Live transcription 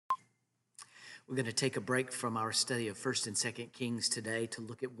We're going to take a break from our study of 1st and 2nd Kings today to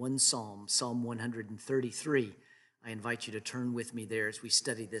look at one psalm, Psalm 133. I invite you to turn with me there as we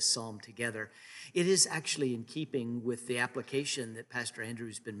study this psalm together. It is actually in keeping with the application that Pastor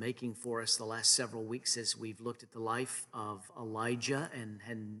Andrew's been making for us the last several weeks as we've looked at the life of Elijah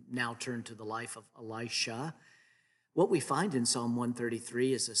and now turned to the life of Elisha. What we find in Psalm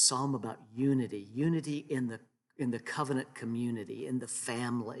 133 is a psalm about unity in the covenant community, in the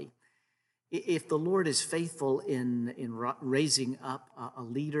family. If the Lord is faithful in raising up a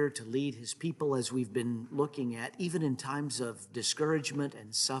leader to lead his people, as we've been looking at, even in times of discouragement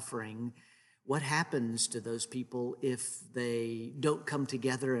and suffering, what happens to those people if they don't come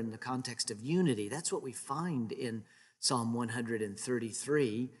together in the context of unity? That's what we find in Psalm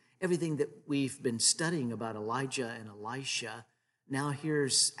 133. Everything that we've been studying about Elijah and Elisha, now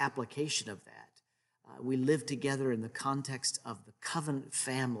here's application of that. We live together in the context of the covenant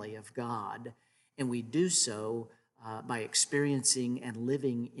family of God, and we do so by experiencing and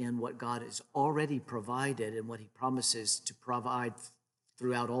living in what God has already provided and what he promises to provide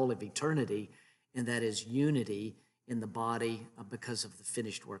throughout all of eternity, and that is unity in the body because of the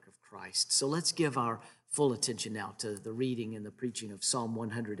finished work of Christ. So let's give our full attention now to the reading and the preaching of Psalm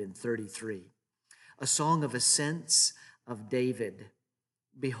 133. A song of ascents of David.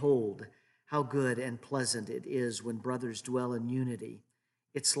 Behold, how good and pleasant it is when brothers dwell in unity.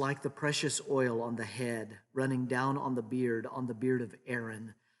 It's like the precious oil on the head, running down on the beard of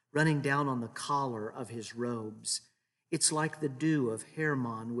Aaron, running down on the collar of his robes. It's like the dew of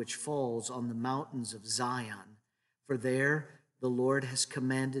Hermon, which falls on the mountains of Zion. For there the Lord has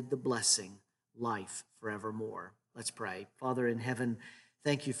commanded the blessing, life forevermore. Let's pray. Father in heaven,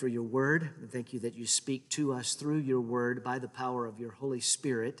 thank you for your word. Thank you that you speak to us through your word by the power of your Holy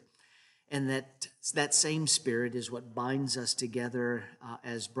Spirit. And that same Spirit is what binds us together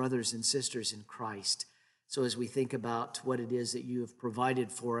as brothers and sisters in Christ. So as we think about what it is that you have provided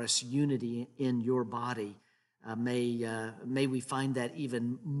for us, unity in your body, may we find that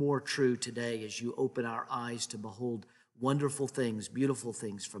even more true today as you open our eyes to behold wonderful things, beautiful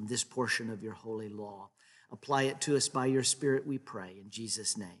things from this portion of your holy law. Apply it to us by your Spirit, we pray. In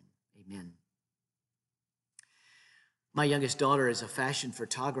Jesus' name, amen. My youngest daughter is a fashion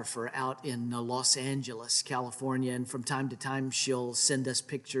photographer out in Los Angeles, California, and from time to time she'll send us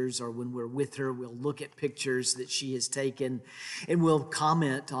pictures, or when we're with her, we'll look at pictures that she has taken, and we'll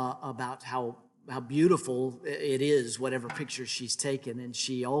comment about how beautiful it is, whatever picture she's taken, and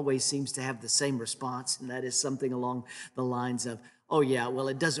she always seems to have the same response, and that is something along the lines of, oh yeah, well,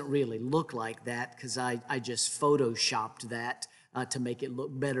 it doesn't really look like that because I just photoshopped that to make it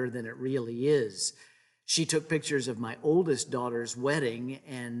look better than it really is. She took pictures of my oldest daughter's wedding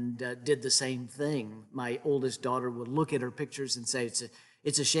and did the same thing. My oldest daughter would look at her pictures and say,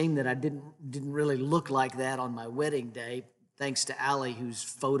 it's a shame that I didn't really look like that on my wedding day, thanks to Allie, who's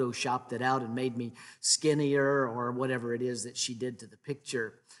photoshopped it out and made me skinnier or whatever it is that she did to the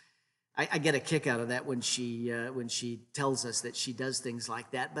picture. I get a kick out of that when she tells us that she does things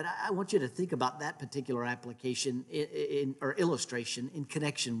like that. But I want you to think about that particular application or illustration in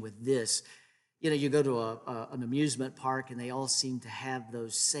connection with this. You know, you go to an amusement park and they all seem to have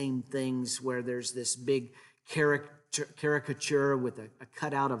those same things where there's this big caricature with a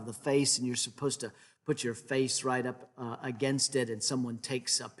cutout of the face, and you're supposed to put your face right up against it, and someone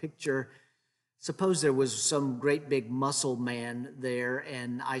takes a picture. Suppose there was some great big muscle man there,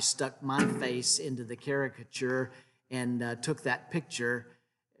 and I stuck my face into the caricature and took that picture.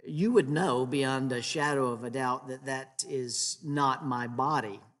 You would know beyond a shadow of a doubt that that is not my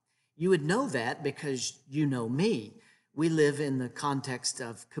body. You would know that because you know me. We live in the context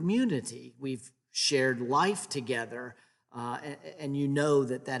of community. We've shared life together, and you know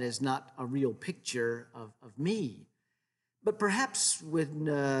that that is not a real picture of me. But perhaps with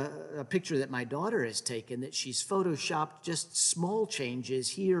a picture that my daughter has taken, that she's photoshopped just small changes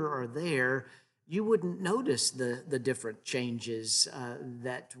here or there, you wouldn't notice the different changes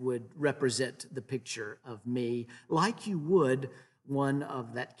that would represent the picture of me, like you would one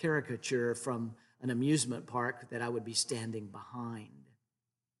of that caricature from an amusement park that I would be standing behind.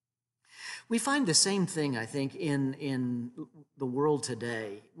 We find the same thing, I think, in the world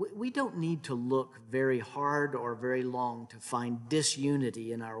today. We don't need to look very hard or very long to find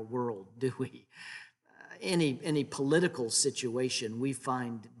disunity in our world, do we? Any political situation, we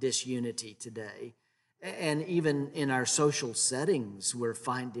find disunity today. And even in our social settings, we're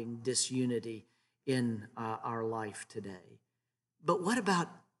finding disunity in our life today. But what about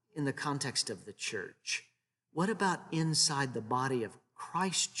in the context of the church? What about inside the body of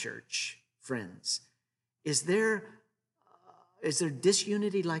Christ Church, friends? Is there Is there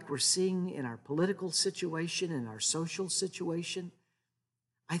disunity like we're seeing in our political situation, in our social situation?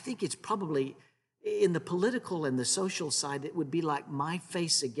 I think it's probably in the political and the social side, it would be like my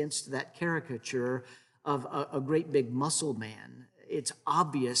face against that caricature of a great big muscle man. It's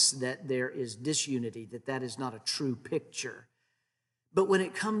obvious that there is disunity, that is not a true picture. But when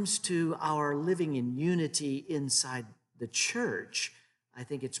it comes to our living in unity inside the church, I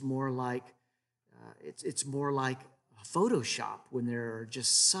think it's more like it's more like Photoshop when there are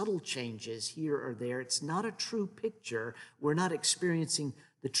just subtle changes here or there. It's not a true picture. We're not experiencing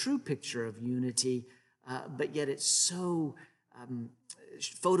the true picture of unity, but yet it's so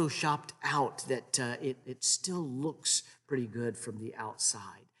photoshopped out that it still looks pretty good from the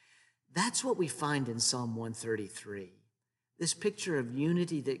outside. That's what we find in Psalm 133. This picture of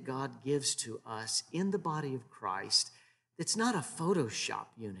unity that God gives to us in the body of Christ. It's not a Photoshop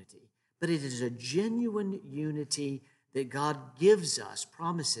unity, but it is a genuine unity that God gives us,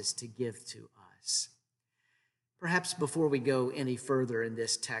 promises to give to us. Perhaps before we go any further in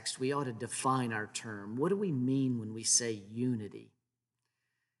this text, we ought to define our term. What do we mean when we say unity?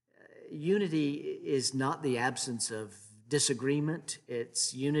 Unity is not the absence of disagreement.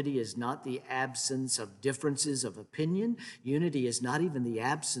 Unity is not the absence of differences of opinion. Unity is not even the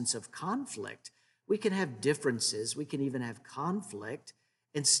absence of conflict. We can have differences, we can even have conflict,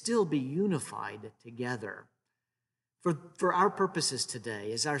 and still be unified together. For our purposes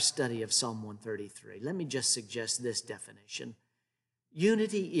today, as our study of Psalm 133, let me just suggest this definition.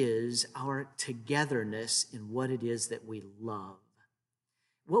 Unity is our togetherness in what it is that we love.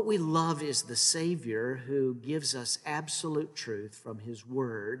 What we love is the Savior who gives us absolute truth from His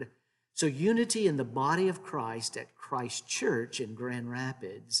Word. So unity in the body of Christ at Christ Church in Grand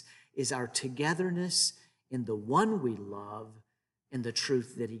Rapids is our togetherness in the one we love and the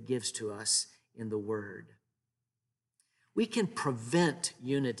truth that He gives to us in the Word. We can prevent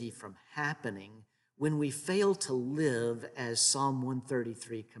unity from happening when we fail to live as Psalm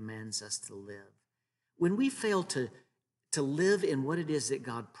 133 commands us to live. When we fail to live in what it is that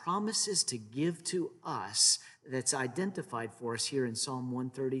God promises to give to us that's identified for us here in Psalm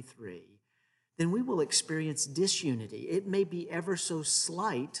 133, then we will experience disunity. It may be ever so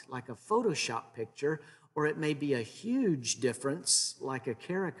slight, like a Photoshop picture, or it may be a huge difference, like a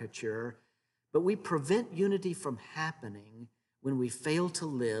caricature, but we prevent unity from happening when we fail to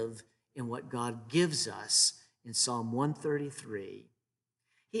live in what God gives us in Psalm 133.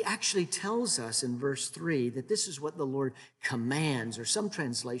 He actually tells us in verse 3 that this is what the Lord commands, or some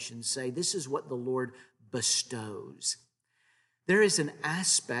translations say this is what the Lord bestows. There is an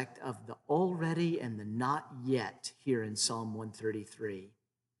aspect of the already and the not yet here in Psalm 133.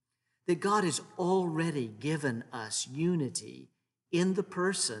 That God has already given us unity in the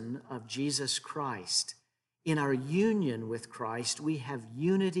person of Jesus Christ. In our union with Christ, we have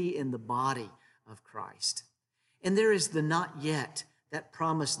unity in the body of Christ. And there is the not yet, that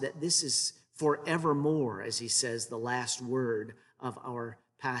promise that this is forevermore, as he says, the last word of our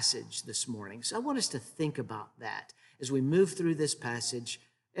passage this morning. So I want us to think about that as we move through this passage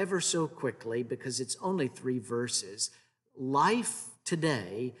ever so quickly, because it's only 3 verses. Life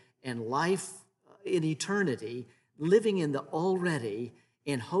today and life in eternity, living in the already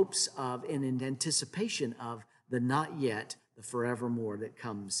in hopes of and in anticipation of the not yet, the forevermore that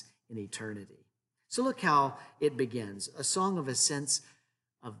comes in eternity. So look how it begins. A song of ascents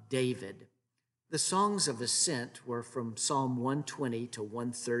of David. The songs of ascent were from Psalm 120 to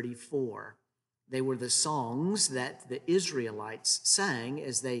 134. They were the songs that the Israelites sang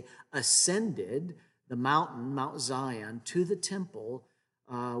as they ascended the mountain, Mount Zion, to the temple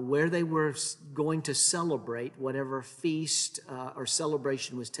where they were going to celebrate whatever feast or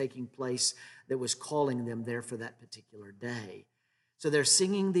celebration was taking place that was calling them there for that particular day. So they're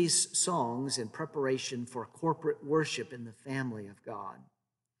singing these songs in preparation for corporate worship in the family of God.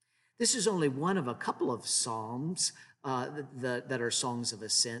 This is only one of a couple of psalms that are songs of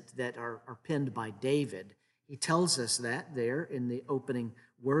ascent that are penned by David. He tells us that there in the opening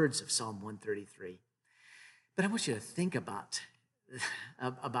words of Psalm 133. But I want you to think about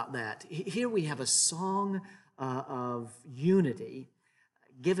that. Here we have a song of unity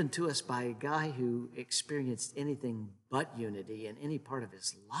given to us by a guy who experienced anything but unity in any part of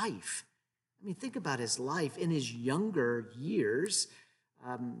his life. I mean, think about his life. In his younger years,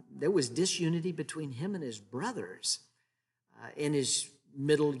 there was disunity between him and his brothers. In his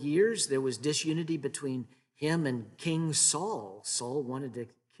middle years, there was disunity between him and King Saul. Saul wanted to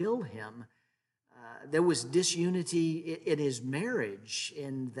kill him. There was disunity in his marriage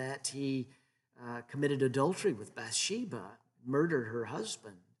in that he committed adultery with Bathsheba, murdered her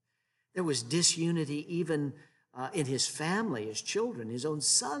husband. There was disunity even In his family, his children, his own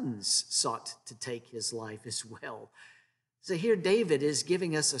sons sought to take his life as well. So here David is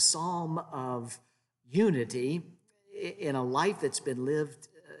giving us a psalm of unity in a life that's been lived,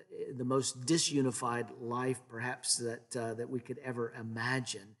 the most disunified life perhaps that we could ever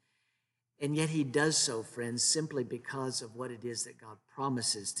imagine. And yet he does so, friends, simply because of what it is that God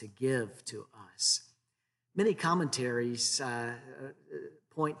promises to give to us. Many commentaries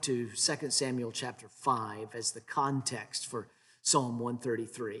point to 2 Samuel chapter 5 as the context for Psalm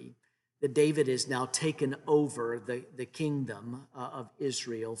 133, that David is now taken over the kingdom of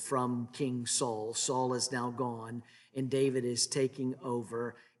Israel from King Saul. Saul is now gone, and David is taking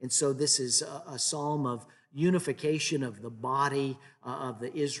over. And so this is a psalm of unification of the body of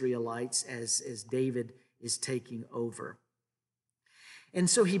the Israelites as David is taking over. And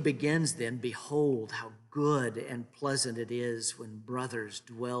so he begins then, behold, how good and pleasant it is when brothers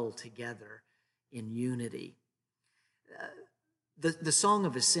dwell together in unity. The Song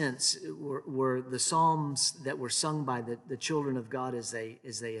of Ascents were the psalms that were sung by the children of God as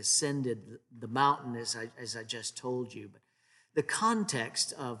they ascended the mountain, as I just told you. But the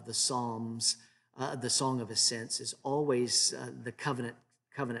context of the psalms, the Song of Ascents, is always the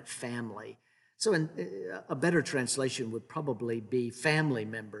covenant family. So a better translation would probably be family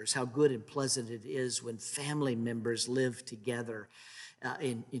members. How good and pleasant it is when family members live together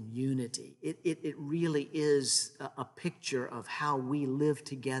in unity. It really is a picture of how we live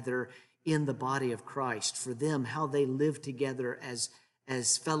together in the body of Christ. For them, how they live together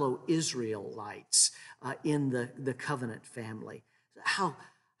as fellow Israelites in the covenant family.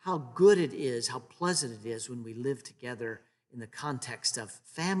 How good it is, how pleasant it is when we live together in the context of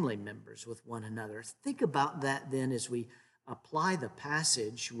family members with one another. Think about that then as we apply the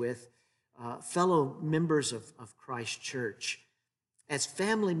passage with fellow members of Christ Church. As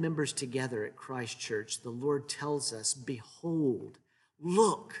family members together at Christ Church, the Lord tells us, behold,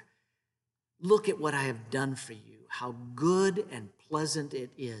 look at what I have done for you, how good and pleasant it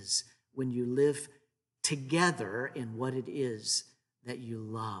is when you live together in what it is that you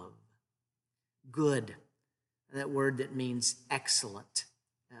love. Good, that word that means excellent.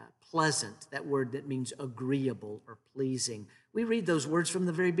 Pleasant, that word that means agreeable or pleasing. We read those words from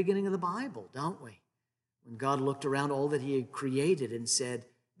the very beginning of the Bible, don't we? When God looked around all that he had created and said,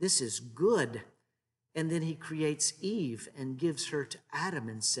 this is good. And then he creates Eve and gives her to Adam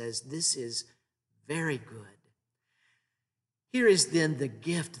and says, this is very good. Here is then the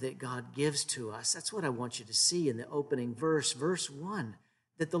gift that God gives to us. That's what I want you to see in the opening verse 1,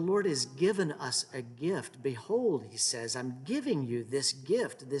 that the Lord has given us a gift. Behold, he says, I'm giving you this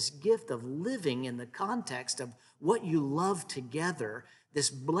gift of living in the context of what you love together, this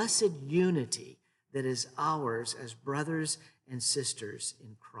blessed unity that is ours as brothers and sisters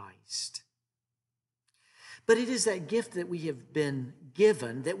in Christ. But it is that gift that we have been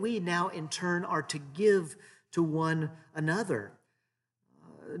given that we now in turn are to give to one another.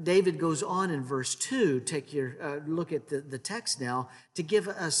 David goes on in verse 2, take your look at the text now, to give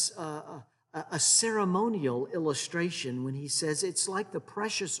us a ceremonial illustration when he says it's like the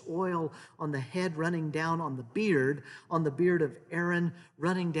precious oil on the head running down on the beard of Aaron,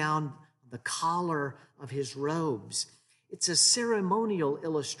 running down the collar of his robes. It's a ceremonial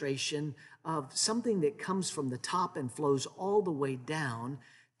illustration of something that comes from the top and flows all the way down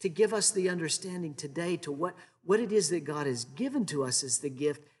to give us the understanding today to what it is that God has given to us as the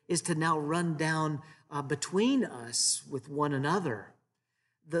gift is to now run down between us with one another.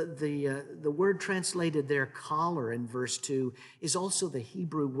 The word translated there, collar, in verse 2, is also the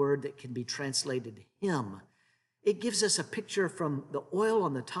Hebrew word that can be translated hem. It gives us a picture from the oil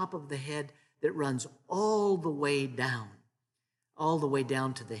on the top of the head that runs all the way down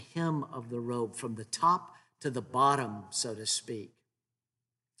to the hem of the robe, from the top to the bottom, so to speak.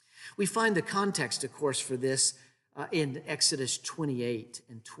 We find the context, of course, for this in Exodus 28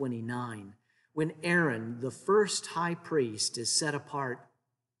 and 29, when Aaron, the first high priest, is set apart,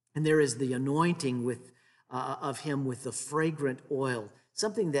 and there is the anointing of him with the fragrant oil,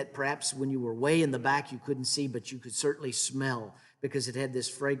 something that perhaps when you were way in the back you couldn't see, but you could certainly smell because it had this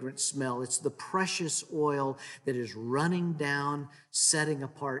fragrant smell. It's the precious oil that is running down, setting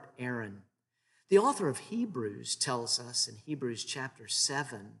apart Aaron. The author of Hebrews tells us in Hebrews chapter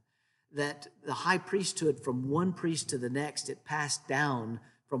 7 that the high priesthood from one priest to the next, it passed down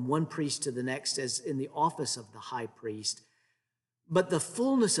from one priest to the next as in the office of the high priest. But the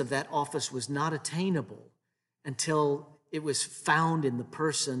fullness of that office was not attainable until it was found in the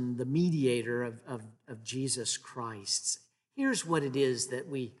person, the mediator of Jesus Christ. Here's what it is that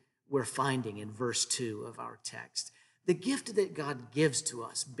we're finding in verse 2 of our text. The gift that God gives to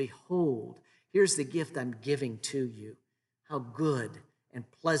us, behold, Here's the gift I'm giving to you. How good and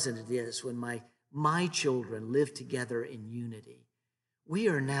pleasant it is when my children live together in unity. We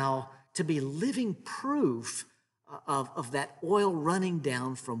are now to be living proof of that oil running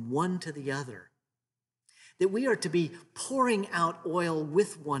down from one to the other. That we are to be pouring out oil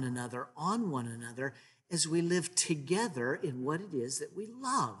with one another, on one another, as we live together in what it is that we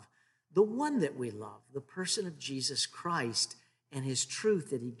love. The one that we love, the person of Jesus Christ and his truth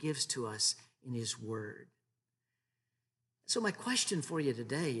that he gives to us in his word. So my question for you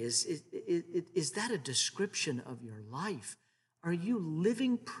today is that a description of your life? Are you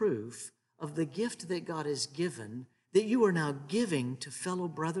living proof of the gift that God has given, that you are now giving to fellow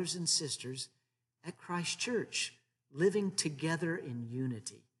brothers and sisters at Christ Church, living together in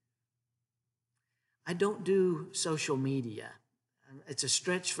unity? I don't do social media. It's a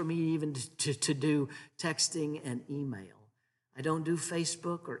stretch for me even to do texting and email. I don't do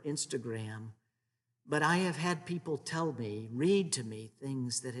Facebook or Instagram, but I have had people tell me, read to me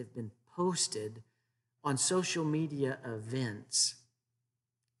things that have been posted on social media events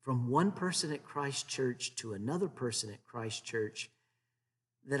from one person at Christ Church to another person at Christ Church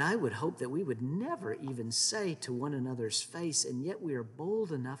that I would hope that we would never even say to one another's face, and yet we are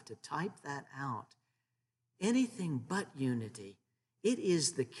bold enough to type that out. Anything but unity. It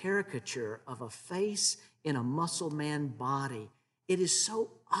is the caricature of a face in a muscle man body. It is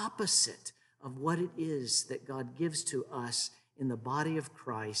so opposite of what it is that God gives to us in the body of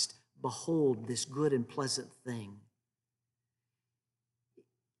Christ. Behold, this good and pleasant thing.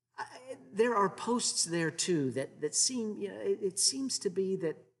 There are posts there too that seem, it seems to be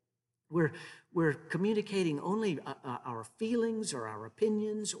that we're communicating only our feelings or our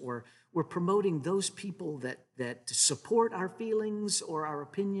opinions, or we're promoting those people that support our feelings or our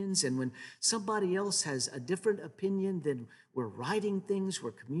opinions. And when somebody else has a different opinion, then we're writing things,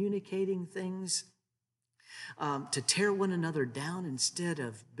 we're communicating things to tear one another down instead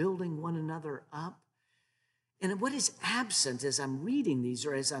of building one another up. And what is absent as I'm reading these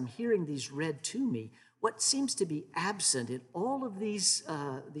or as I'm hearing these read to me, what seems to be absent in all of these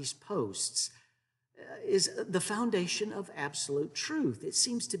posts is the foundation of absolute truth. It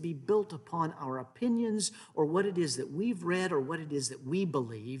seems to be built upon our opinions or what it is that we've read or what it is that we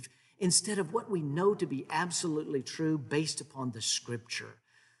believe, instead of what we know to be absolutely true based upon the Scripture.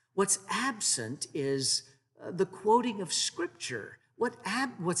 What's absent is the quoting of Scripture.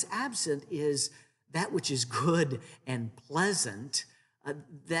 What's absent is that which is good and pleasant,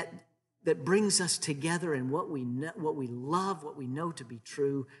 that brings us together in what we love, what we know to be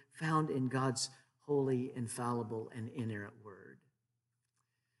true, found in God's holy, infallible, and inerrant word.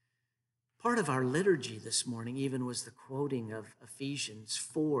 Part of our liturgy this morning even was the quoting of Ephesians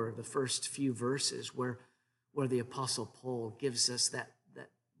 4, the first few verses, where the Apostle Paul gives us that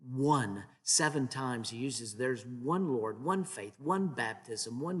one, 7 times he uses, there's one Lord, one faith, one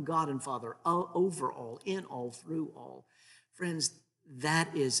baptism, one God and Father, over all, in all, through all. Friends,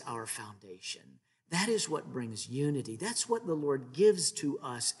 that is our foundation. That is what brings unity. That's what the Lord gives to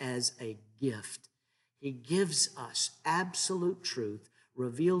us as a gift. He gives us absolute truth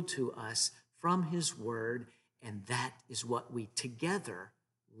revealed to us from his word, and that is what we together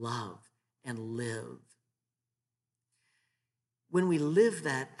love and live. When we live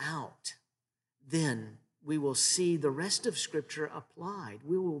that out, then we will see the rest of Scripture applied.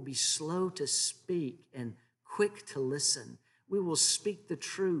 We will be slow to speak and quick to listen. We will speak the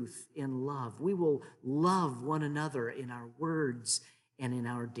truth in love. We will love one another in our words and in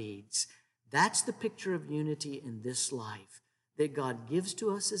our deeds. That's the picture of unity in this life that God gives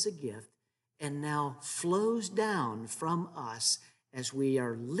to us as a gift and now flows down from us as we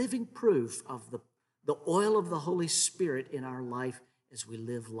are living proof of the oil of the Holy Spirit in our life as we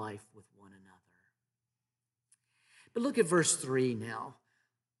live life with one another. But look at verse 3 now.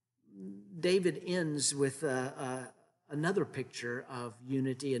 David ends with another picture of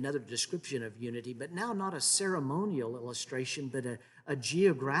unity, another description of unity, but now not a ceremonial illustration, but a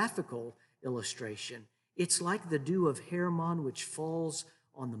geographical illustration. It's like the dew of Hermon, which falls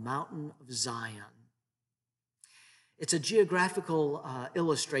on the mountain of Zion. It's a geographical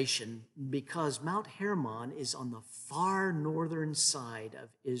illustration because Mount Hermon is on the far northern side of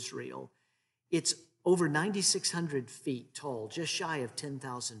Israel. It's over 9,600 feet tall, just shy of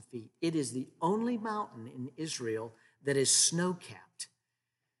 10,000 feet. It is the only mountain in Israel that is snow-capped.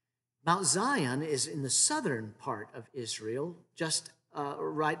 Mount Zion is in the southern part of Israel, just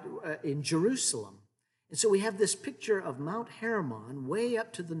right in Jerusalem. And so we have this picture of Mount Hermon way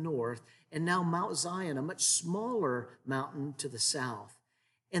up to the north, and now Mount Zion, a much smaller mountain to the south.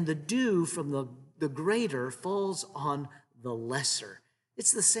 And the dew from the greater falls on the lesser.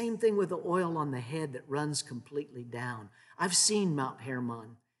 It's the same thing with the oil on the head that runs completely down. I've seen Mount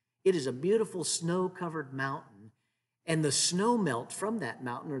Hermon. It is a beautiful snow-covered mountain, and the snow melt from that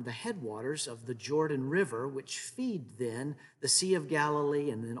mountain are the headwaters of the Jordan River, which feed then the Sea of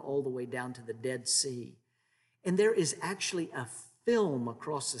Galilee and then all the way down to the Dead Sea. And there is actually a film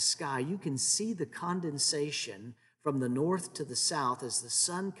across the sky. You can see the condensation from the north to the south as the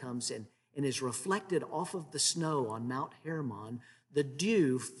sun comes in and is reflected off of the snow on Mount Hermon. The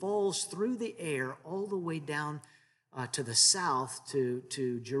dew falls through the air all the way down to the south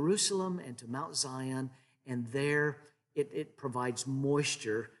to Jerusalem and to Mount Zion, and there it provides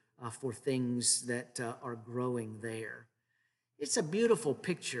moisture for things that are growing there. It's a beautiful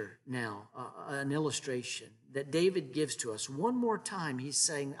picture now, an illustration that David gives to us. One more time, he's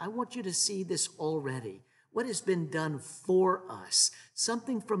saying, I want you to see this already. What has been done for us,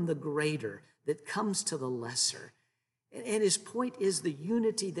 something from the greater that comes to the lesser. And his point is the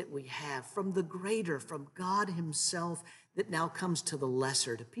unity that we have from the greater, from God himself, that now comes to the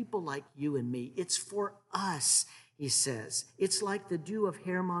lesser, to people like you and me. It's for us, he says. It's like the dew of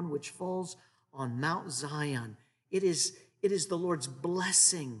Hermon which falls on Mount Zion. It is the Lord's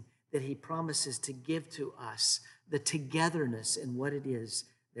blessing that he promises to give to us, the togetherness in what it is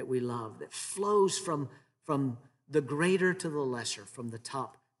that we love, that flows from the greater to the lesser, from the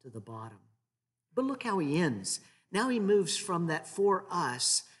top to the bottom. But look how he ends. Now he moves from that for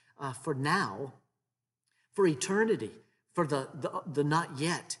us, for now, for eternity, for the not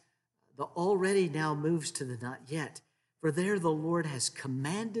yet. The already now moves to the not yet. For there the Lord has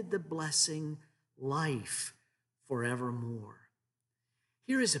commanded the blessing, life forevermore.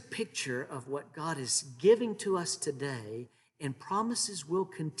 Here is a picture of what God is giving to us today and promises will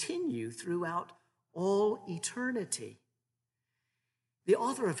continue throughout all eternity. The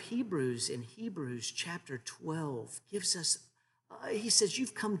author of Hebrews in Hebrews chapter 12 gives us, he says,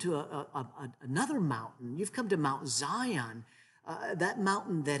 you've come to another mountain. You've come to Mount Zion, that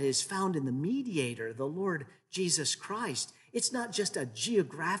mountain that is found in the mediator, the Lord Jesus Christ. It's not just a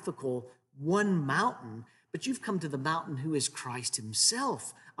geographical one mountain, but you've come to the mountain who is Christ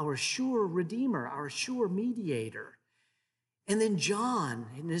himself, our sure Redeemer, our sure mediator. And then John,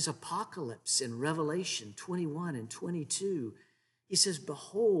 in his apocalypse in Revelation 21 and 22, he says,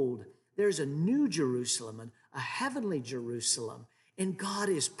 behold, there's a new Jerusalem, a heavenly Jerusalem, and God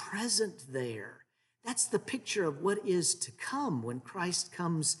is present there. That's the picture of what is to come when Christ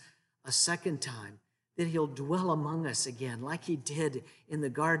comes a second time, that he'll dwell among us again like he did in the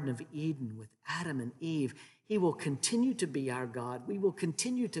Garden of Eden with Adam and Eve. He will continue to be our God. We will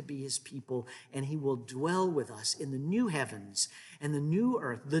continue to be his people, and he will dwell with us in the new heavens and the new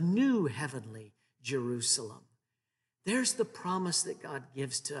earth, the new heavenly Jerusalem. There's the promise that God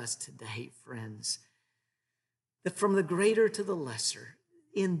gives to us today, friends, that from the greater to the lesser,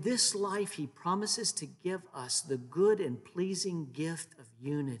 in this life, he promises to give us the good and pleasing gift of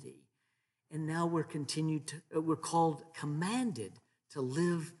unity. And now we're commanded to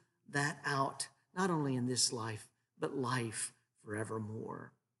live that out, not only in this life, but life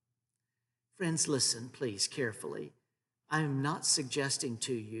forevermore. Friends, listen, please, carefully. I am not suggesting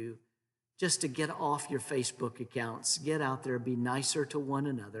to you just to get off your Facebook accounts, get out there, be nicer to one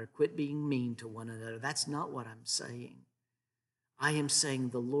another, quit being mean to one another. That's not what I'm saying. I am saying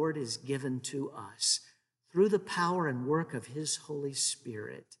the Lord is given to us through the power and work of his Holy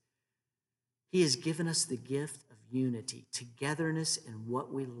Spirit. He has given us the gift of unity, togetherness in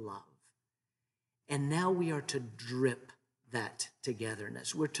what we love. And now we are to drip that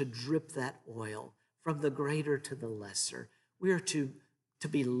togetherness. We're to drip that oil from the greater to the lesser. We are to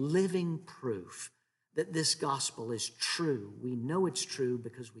be living proof that this gospel is true. We know it's true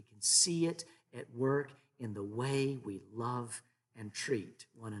because we can see it at work in the way we love and treat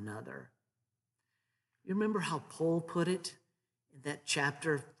one another. You remember how Paul put it in that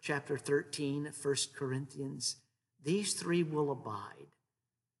chapter 13 of 1 Corinthians? These three will abide: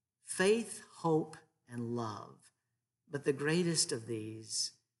 faith, hope, and love. But the greatest of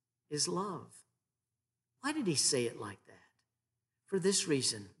these is love. Why did he say it like that? For this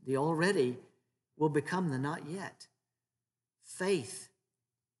reason, the already will become the not yet. Faith.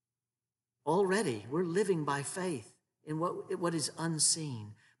 Already, we're living by faith in what is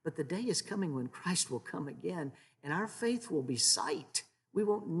unseen. But the day is coming when Christ will come again, and our faith will be sight. We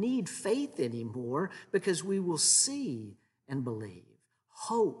won't need faith anymore because we will see and believe.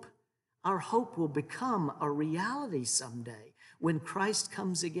 Hope. Our hope will become a reality someday when Christ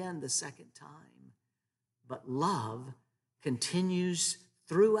comes again the second time. But love continues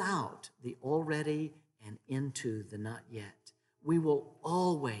throughout the already and into the not yet. We will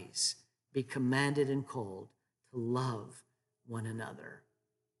always be commanded and called to love one another.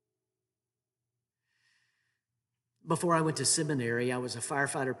 Before I went to seminary, I was a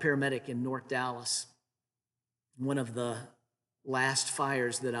firefighter paramedic in North Dallas. One of the last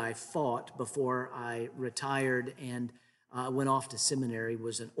fires that I fought before I retired and went off to seminary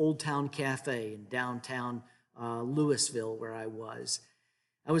was an Old Town Cafe in downtown Louisville, where I was.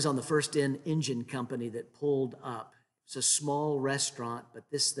 I was on the first engine company that pulled up. It's a small restaurant, but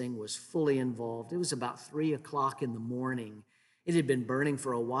this thing was fully involved. It was about 3 o'clock in the morning. It had been burning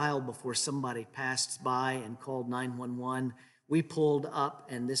for a while before somebody passed by and called 911. We pulled up,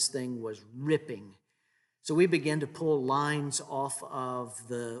 and this thing was ripping. So we began to pull lines off of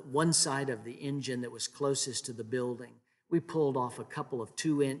the one side of the engine that was closest to the building. We pulled off a couple of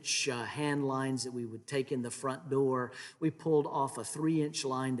 2-inch hand lines that we would take in the front door. We pulled off a 3-inch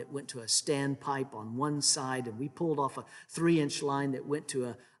line that went to a standpipe on one side, and we pulled off a 3-inch line that went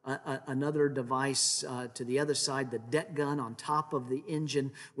to another device to the other side. The deck gun on top of the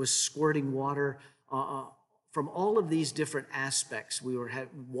engine was squirting water. From all of these different aspects, we had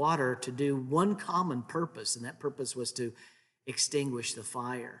water to do one common purpose, and that purpose was to extinguish the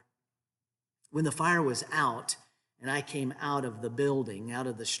fire. When the fire was out, and I came out of the building, out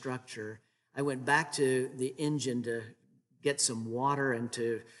of the structure, I went back to the engine to get some water and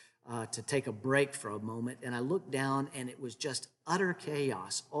to take a break for a moment. And I looked down, and it was just utter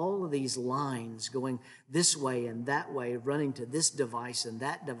chaos. All of these lines going this way and that way, running to this device and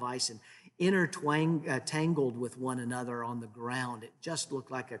that device, and tangled with one another on the ground. It just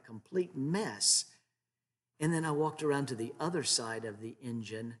looked like a complete mess. And then I walked around to the other side of the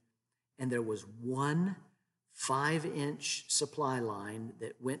engine, and there was one 5-inch supply line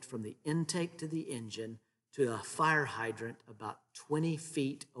that went from the intake to the engine to a fire hydrant about 20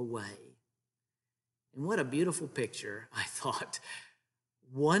 feet away. And what a beautiful picture, I thought.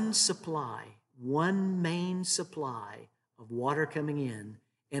 One supply, one main supply of water coming in,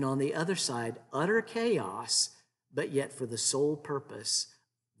 and on the other side, utter chaos, but yet for the sole purpose,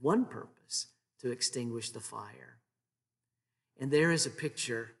 one purpose, to extinguish the fire. And there is a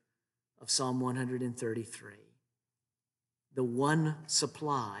picture of Psalm 133. The one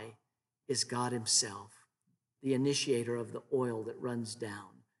supply is God himself, the initiator of the oil that runs down,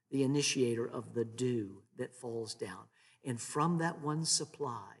 the initiator of the dew that falls down. And from that one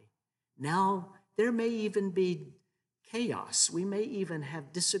supply, now there may even be chaos. We may even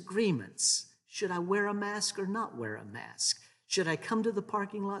have disagreements. Should I wear a mask or not wear a mask? Should I come to the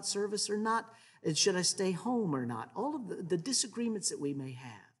parking lot service or not? And should I stay home or not? All of the disagreements that we may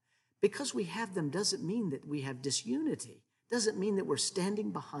have. Because we have them doesn't mean that we have disunity. Doesn't mean that we're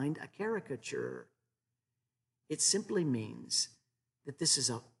standing behind a caricature. It simply means that this is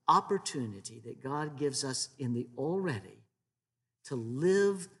an opportunity that God gives us in the already to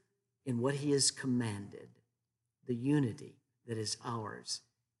live in what he has commanded, the unity that is ours,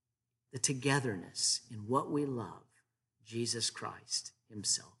 the togetherness in what we love, Jesus Christ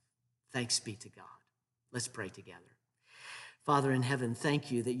himself. Thanks be to God. Let's pray together. Father in heaven,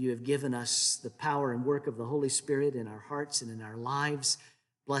 thank you that you have given us the power and work of the Holy Spirit in our hearts and in our lives.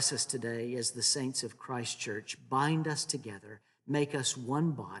 Bless us today as the saints of Christ Church. Bind us together. Make us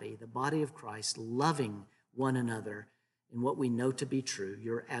one body, the body of Christ, loving one another in what we know to be true,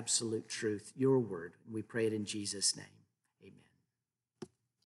 your absolute truth, your word. And we pray it in Jesus' name.